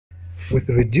With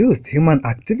reduced human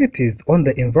activities on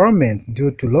the environment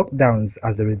due to lockdowns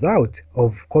as a result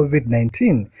of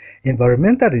COVID-19,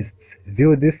 environmentalists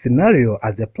view this scenario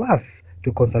as a plus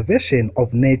to conservation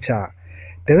of nature.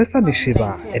 Theresa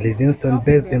Mishiba, a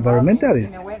Livingstone-based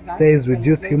environmentalist, says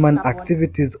reduced human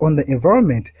activities on the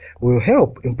environment will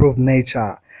help improve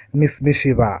nature. Ms.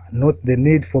 Mishiba notes the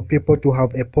need for people to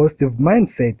have a positive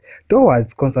mindset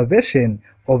towards conservation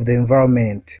of the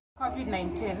environment.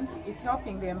 COVID-19 is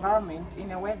helping the environment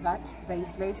in a way that there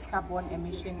is less carbon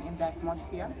emission in the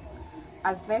atmosphere.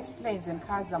 As less planes and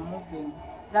cars are moving,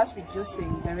 that's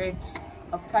reducing the rate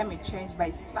of climate change by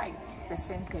a slight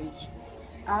percentage.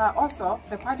 Also,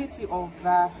 the quality of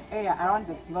air around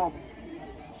the globe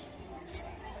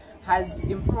has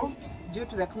improved due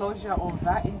to the closure of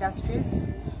industries.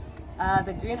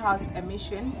 The greenhouse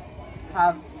emission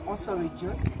have also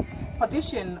reduced.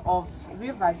 Pollution of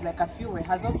rivers like Afiwe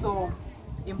has also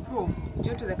improved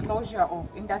due to the closure of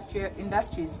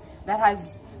industries that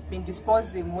has been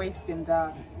disposing waste in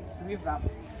the river.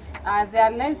 There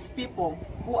are less people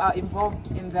who are involved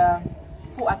in the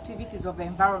full activities of the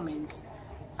environment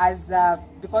as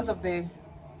because of the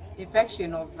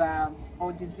infection of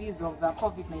or disease of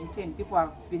COVID-19, people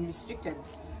have been restricted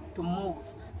to move.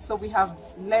 So we have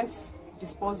less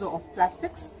disposal of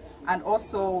plastics and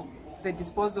also the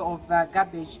disposal of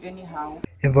garbage anyhow.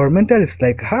 Environmentalists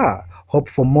like her hope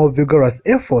for more vigorous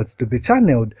efforts to be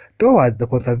channeled towards the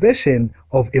conservation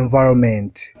of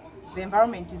environment. The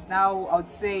environment is now, I would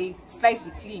say,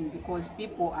 slightly clean because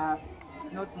people are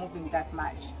not moving that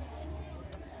much.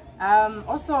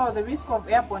 Also, the risk of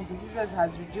airborne diseases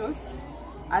has reduced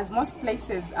as most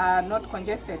places are not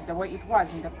congested the way it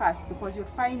was in the past, because you'd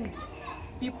find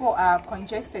people are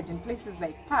congested in places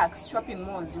like parks, shopping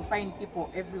malls, you find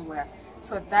people everywhere.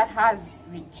 So that has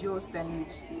reduced,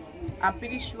 and I'm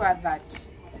pretty sure that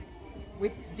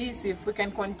with this, if we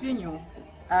can continue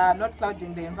not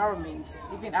clouding the environment,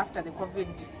 even after the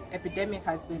COVID epidemic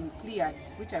has been cleared,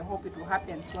 which I hope it will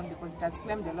happen soon because it has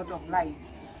claimed a lot of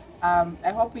lives.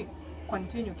 I hope we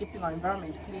continue keeping our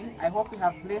environment clean. I hope we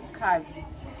have less cars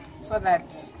so that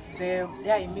the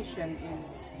air emission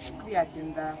is cleared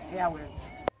in the airwaves.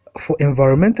 For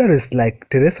environmentalists like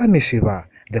Theresa Mishiba,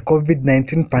 the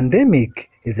COVID-19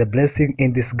 pandemic is a blessing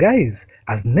in disguise,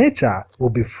 as nature will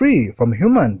be free from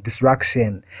human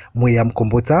distraction. Muyam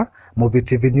Kombuta, Movie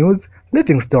TV News,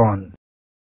 Livingstone.